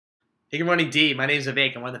Hey, good morning, D. My name is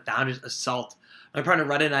Vivek. I'm one of the founders of Salt. My partner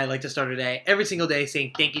Rudda and I like to start our day every single day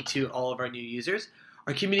saying thank you to all of our new users.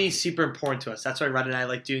 Our community is super important to us. That's why Rudda and I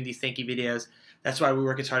like doing these thank you videos. That's why we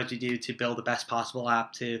work as hard as we do to build the best possible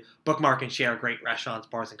app to bookmark and share great restaurants,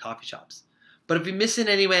 bars, and coffee shops. But if you miss it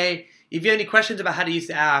anyway, if you have any questions about how to use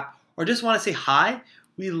the app or just want to say hi,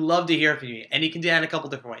 we love to hear from you. And you can do that in a couple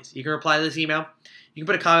different ways. You can reply to this email, you can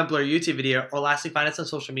put a comment below our YouTube video, or lastly, find us on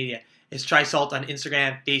social media. It's Try Salt on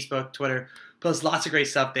Instagram, Facebook, Twitter. Post lots of great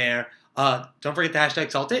stuff there. Don't forget the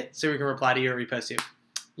hashtag SaltIt so we can reply to you or repost you.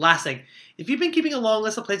 Last thing, if you've been keeping a long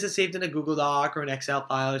list of places saved in a Google Doc or an Excel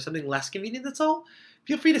file or something less convenient, that's all,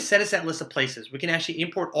 feel free to send us that list of places. We can actually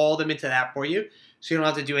import all of them into that for you so you don't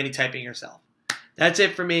have to do any typing yourself. That's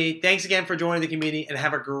it for me. Thanks again for joining the community and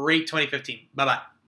have a great 2015. Bye-bye.